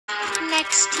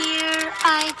Next year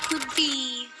I could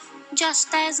be just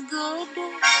as good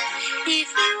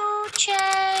if you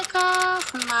check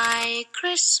off my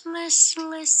Christmas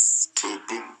list.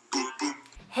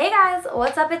 Hey guys,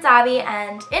 what's up? It's Abby,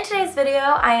 and in today's video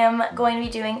I am going to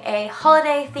be doing a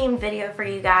holiday themed video for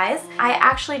you guys. I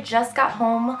actually just got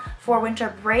home for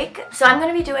winter break, so I'm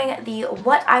going to be doing the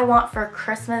what I want for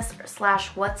Christmas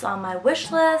 / what's on my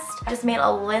wish list. I just made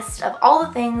a list of all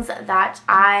the things that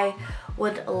I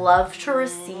would love to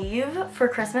receive for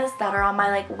Christmas that are on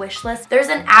my wish list. There's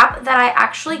an app that I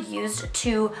actually used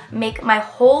to make my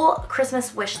whole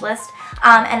Christmas wish list,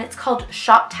 and it's called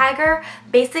Shop Tagger.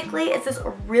 Basically, it's this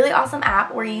really awesome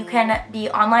app where you can be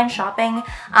online shopping,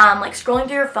 like scrolling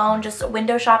through your phone, just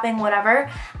window shopping, whatever.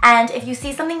 And if you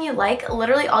see something you like,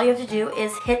 literally all you have to do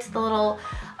is hit the little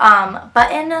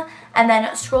button and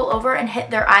then scroll over and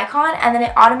hit their icon, and then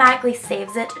it automatically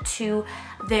saves it to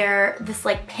this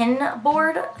pin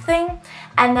board thing,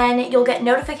 and then you'll get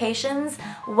notifications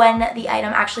when the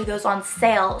item actually goes on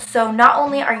sale. So not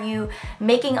only are you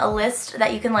making a list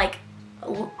that you can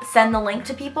send the link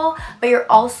to people, but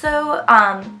you're also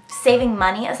saving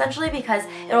money essentially, because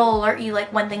it'll alert you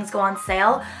when things go on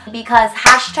sale. Because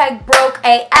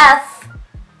 #BrokeAF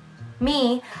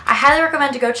me, I highly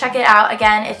recommend to go check it out.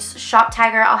 Again, it's Shop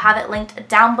Tagger. I'll have it linked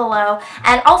down below,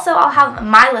 and also I'll have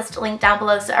my list linked down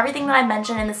below. So everything that I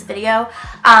mentioned in this video,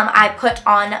 I put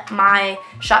on my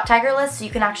Shop Tagger list, so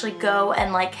you can actually go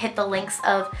and hit the links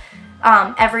of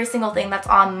every single thing that's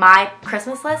on my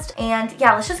Christmas list. And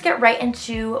yeah, let's just get right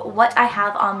into what I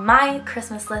have on my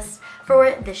Christmas list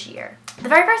for this year. The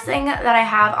very first thing that I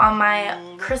have on my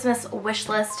Christmas wish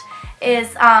list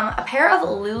is a pair of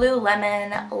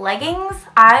Lululemon leggings.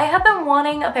 I have been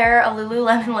wanting a pair of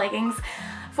Lululemon leggings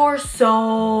for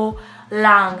so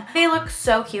long. They look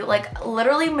so cute.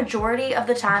 Literally majority of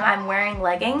the time I'm wearing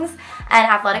leggings and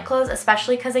athletic clothes,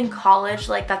 especially because in college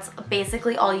that's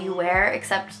basically all you wear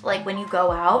except when you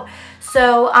go out.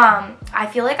 So I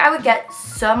feel like I would get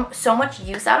so much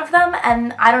use out of them,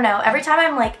 and I don't know, every time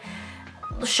I'm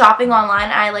shopping online,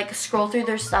 I scroll through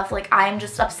their stuff, I'm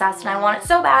just obsessed and I want it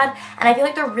so bad, and I feel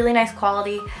like they're really nice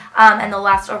quality, and they'll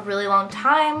last a really long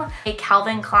time. A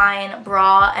Calvin Klein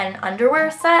bra and underwear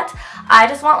set. I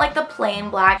just want the plain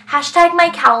black.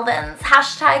 #my Calvins,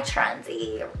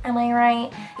 #trendy. Am I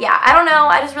right? Yeah, I don't know,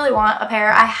 I just really want a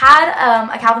pair. I had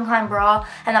a Calvin Klein bra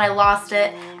and then I lost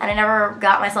it and I never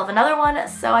got myself another one,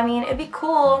 so I mean, it'd be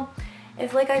cool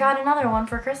if I got another one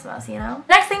for Christmas, you know?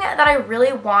 Next thing that I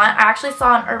really want, I actually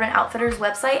saw on Urban Outfitters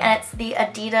website, and it's the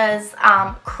Adidas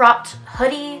cropped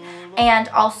hoodie and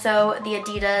also the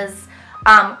Adidas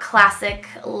classic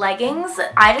leggings.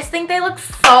 I just think they look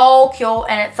so cute,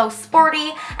 and it's so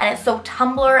sporty and it's so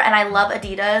Tumblr, and I love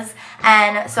Adidas,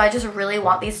 and so I just really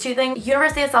want these two things.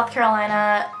 University of South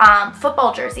Carolina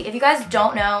football jersey. If you guys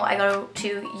don't know, I go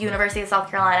to University of South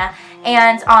Carolina,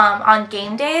 and on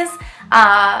game days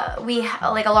we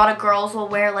a lot of girls will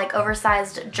wear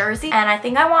oversized jerseys, and I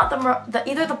think I want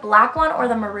either the black one or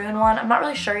the maroon one. I'm not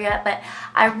really sure yet, but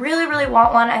I really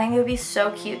want one. I think it would be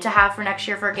so cute to have for next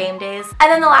year for game days. And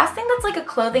then the last thing that's a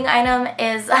clothing item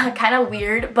is kind of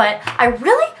weird, but I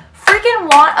really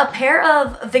freaking want a pair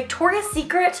of Victoria's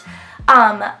Secret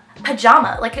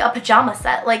pajama, a pajama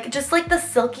set, just the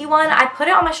silky one. I put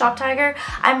it on my Shop Tagger.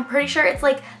 I'm pretty sure it's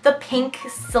the pink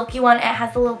silky one. It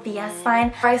has the little VS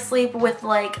sign. I sleep with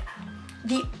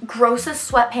the grossest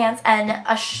sweatpants and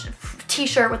a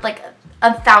t-shirt with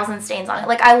 1,000 stains on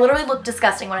it. I literally look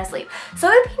disgusting when I sleep. So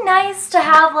it'd be nice to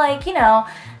have you know,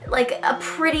 a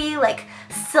pretty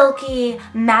silky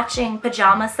matching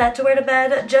pajama set to wear to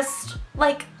bed, just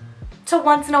to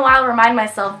once in a while remind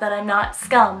myself that I'm not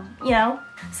scum, you know?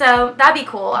 So that'd be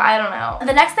cool. I don't know.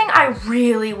 The next thing I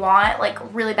really want,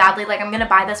 really badly, I'm gonna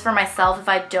buy this for myself if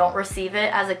I don't receive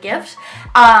it as a gift,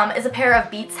 is a pair of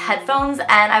Beats headphones,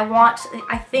 and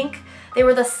I think they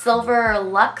were the silver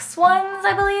luxe ones,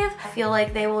 I believe. I feel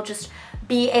like they will just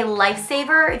be a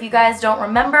lifesaver. If you guys don't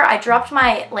remember, I dropped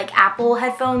my Apple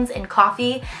headphones in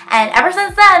coffee, and ever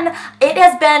since then it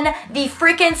has been the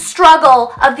freaking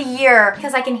struggle of the year,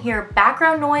 because I can hear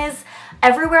background noise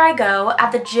everywhere I go.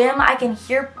 At the gym, I can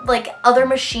hear other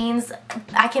machines.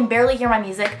 I can barely hear my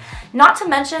music. Not to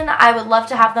mention, I would love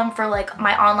to have them for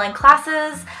my online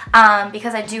classes,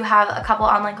 because I do have a couple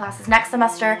online classes next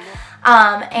semester,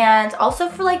 and also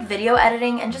for video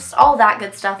editing and just all that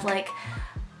good stuff.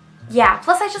 yeah,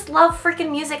 plus I just love freaking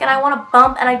music and I want to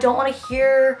bump and I don't want to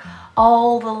hear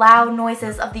all the loud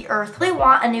noises of the earth. I really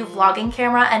want a new vlogging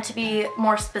camera, and to be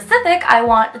more specific, I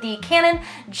want the Canon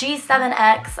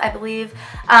G7X, I believe,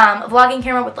 vlogging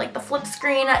camera with like the flip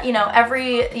screen. You know,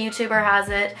 every YouTuber has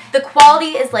it. The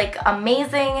quality is like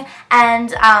amazing,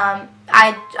 and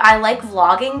I like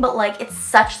vlogging, but like it's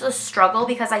such a struggle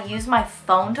because I use my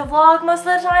phone to vlog most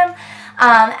of the time.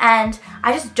 And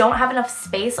I just don't have enough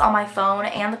space on my phone,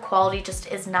 and the quality just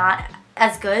is not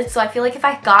as good. So I feel like if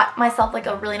I got myself like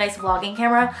a really nice vlogging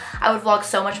camera, I would vlog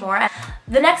so much more. And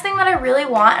the next thing that I really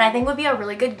want, and I think would be a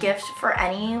really good gift for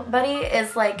anybody,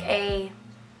 is like a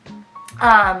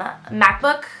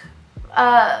MacBook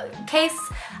case.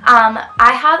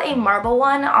 I have a marble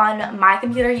one on my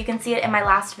computer. You can see it in my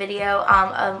last video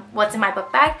of what's in my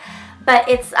book bag, but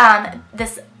it's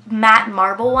this matte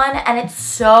marble one, and it's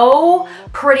so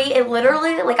pretty. It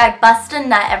literally, like, I bust a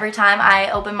nut every time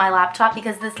I open my laptop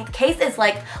because this case is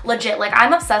like legit. Like,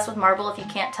 I'm obsessed with marble, if you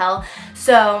can't tell,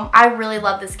 so I really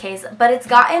love this case. But it's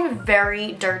gotten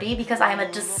very dirty because I am a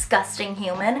disgusting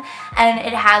human, and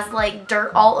it has like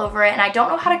dirt all over it, and I don't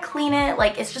know how to clean it.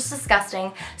 Like, it's just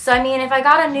disgusting. So I mean, if I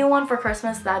got a new one for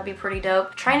Christmas, that'd be pretty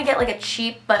dope. Trying to get like a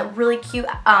cheap but really cute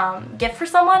gift for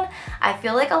someone, I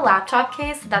feel like a laptop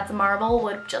case that's marble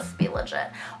would just be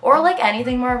legit. Or like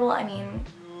anything marble, I mean,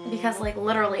 because like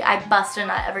literally I bust a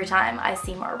nut every time I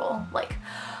see marble. Like,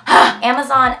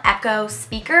 Amazon Echo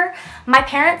speaker. My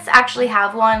parents actually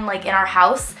have one like in our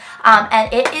house,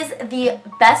 and it is the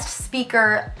best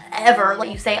speaker ever. Like,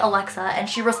 you say Alexa and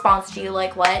she responds to you.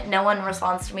 Like, what? No one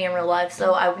responds to me in real life,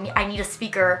 so I need a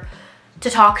speaker to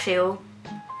talk to.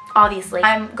 Obviously,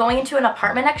 I'm going into an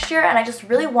apartment next year and I just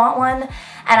really want one,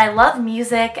 and I love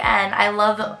music and I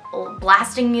love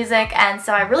blasting music, and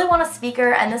so I really want a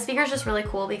speaker. And this speaker is just really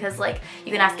cool because like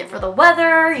you can ask it for the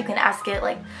weather, you can ask it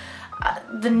like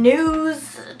the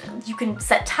news, you can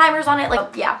set timers on it.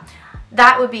 Like, yeah,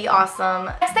 that would be awesome.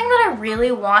 Next thing that I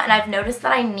really want, and I've noticed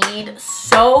that I need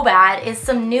so bad, is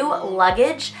some new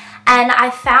luggage. And I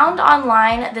found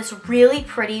online this really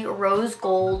pretty rose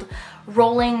gold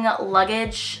rolling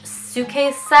luggage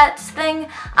suitcase set thing,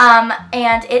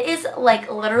 and it is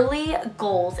like literally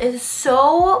goals. It is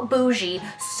so bougie,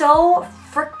 so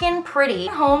freaking pretty.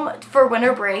 Home for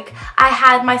winter break, I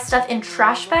had my stuff in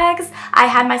trash bags. I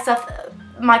had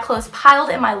my clothes piled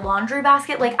in my laundry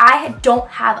basket. Like, I don't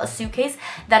have a suitcase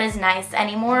that is nice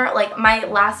anymore. Like, my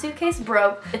last suitcase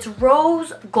broke. It's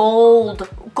rose gold,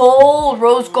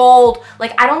 rose gold.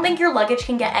 Like, I don't think your luggage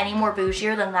can get any more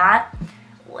bougier than that.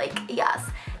 Like, yes.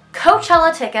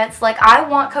 Coachella tickets. Like, I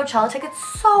want Coachella tickets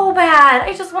so bad.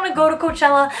 I just want to go to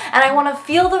Coachella and I want to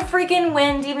feel the freaking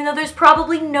wind, even though there's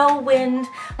probably no wind.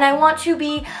 And I want to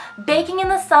be baking in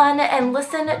the sun and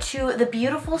listen to the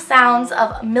beautiful sounds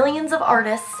of millions of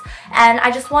artists. And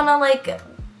I just want to like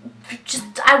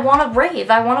I want to rave.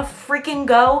 I want to freaking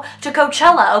go to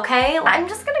Coachella, okay? I'm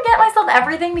just gonna get myself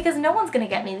everything because no one's gonna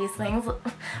get me these things,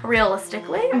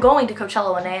 realistically. I'm going to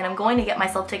Coachella one day and I'm going to get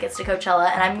myself tickets to Coachella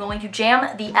and I'm going to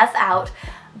jam the F out.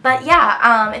 But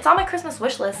yeah, it's on my Christmas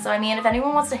wish list, so I mean, if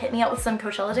anyone wants to hit me up with some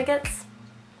Coachella tickets,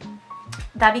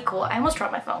 that'd be cool. I almost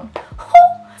dropped my phone.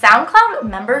 SoundCloud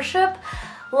membership.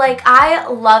 Like, I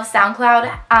love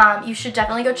SoundCloud. You should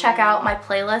definitely go check out my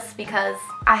playlist because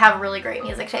I have really great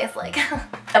music taste. Like,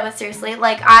 but seriously,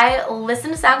 like, I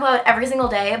listen to SoundCloud every single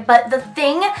day, but the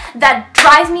thing that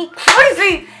drives me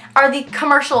crazy are the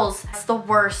commercials. It's the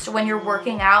worst when you're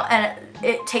working out and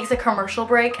it takes a commercial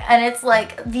break, and it's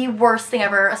like the worst thing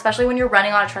ever, especially when you're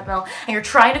running on a treadmill and you're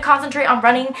trying to concentrate on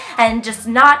running and just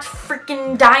not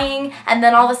freaking dying, and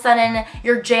then all of a sudden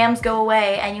your jams go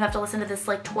away and you have to listen to this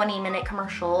like 20-minute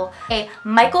commercial. A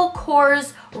Michael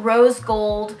Kors rose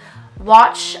gold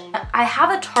watch. I have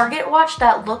a Target watch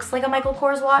that looks like a Michael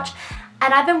Kors watch,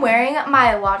 and I've been wearing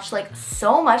my watch like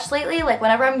so much lately. Like,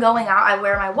 whenever I'm going out, I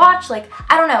wear my watch. Like,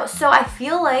 I don't know. So I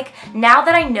feel like now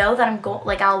that I know that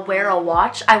I'll wear a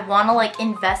watch, I want to like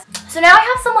invest. So now I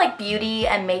have some like beauty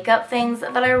and makeup things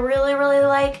that I really, really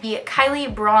like. The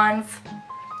Kylie Bronze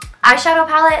eyeshadow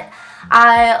palette.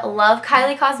 I love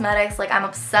Kylie Cosmetics. Like, I'm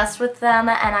obsessed with them,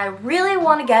 and I really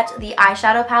want to get the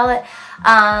eyeshadow palette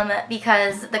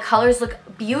because the colors look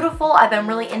beautiful. I've been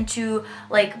really into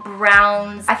like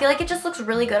browns. I feel like it just looks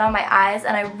really good on my eyes,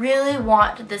 and I really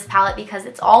want this palette because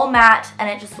it's all matte and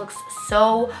it just looks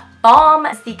so bomb.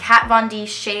 It's the Kat Von D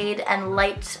Shade and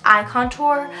Light Eye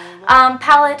Contour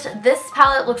palette. This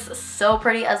palette looks so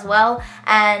pretty as well,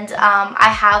 and I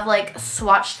have like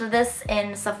swatched this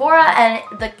in Sephora, and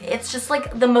it's it's just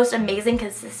like the most amazing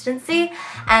consistency,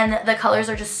 and the colors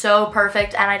are just so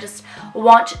perfect, and I just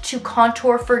want to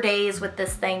contour for days with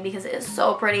this thing because it is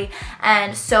so pretty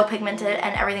and so pigmented,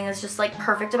 and everything is just like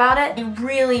perfect about it. You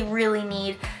really, really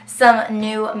need some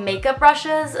new makeup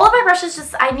brushes. All of my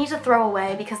brushes I need to throw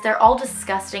away because they're all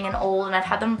disgusting and old, and I've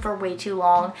had them for way too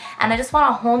long, and I just want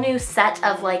a whole new set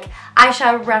of like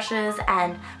eyeshadow brushes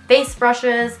and face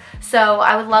brushes. So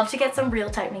I would love to get some real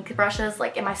technique brushes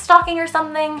like in my stocking or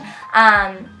something,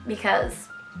 because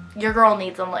your girl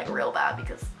needs them like real bad,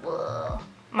 because ugh,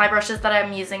 my brushes that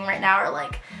I'm using right now are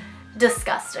like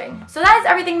disgusting. So that is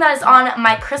everything that is on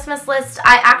my Christmas list.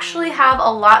 I actually have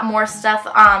a lot more stuff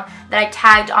that I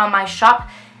tagged on my shop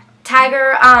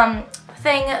tagger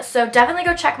thing, so definitely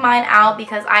go check mine out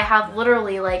because I have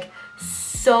literally like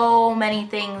so many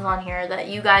things on here that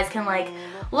you guys can like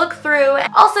look through.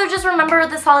 Also, just remember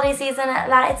this holiday season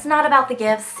that it's not about the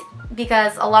gifts,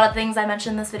 because a lot of things I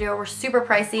mentioned in this video were super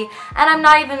pricey, and I'm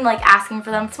not even like asking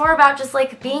for them. It's more about just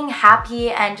like being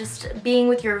happy and just being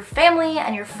with your family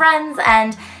and your friends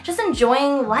and just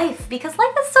enjoying life, because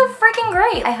life is so freaking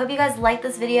great. I hope you guys liked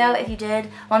this video. If you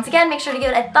did, once again, make sure to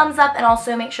give it a thumbs up, and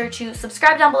also make sure to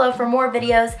subscribe down below for more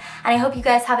videos, and I hope you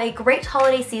guys have a great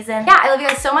holiday season. Yeah, I love you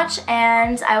guys so much,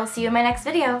 and I will see you in my next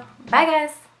video. Bye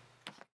guys!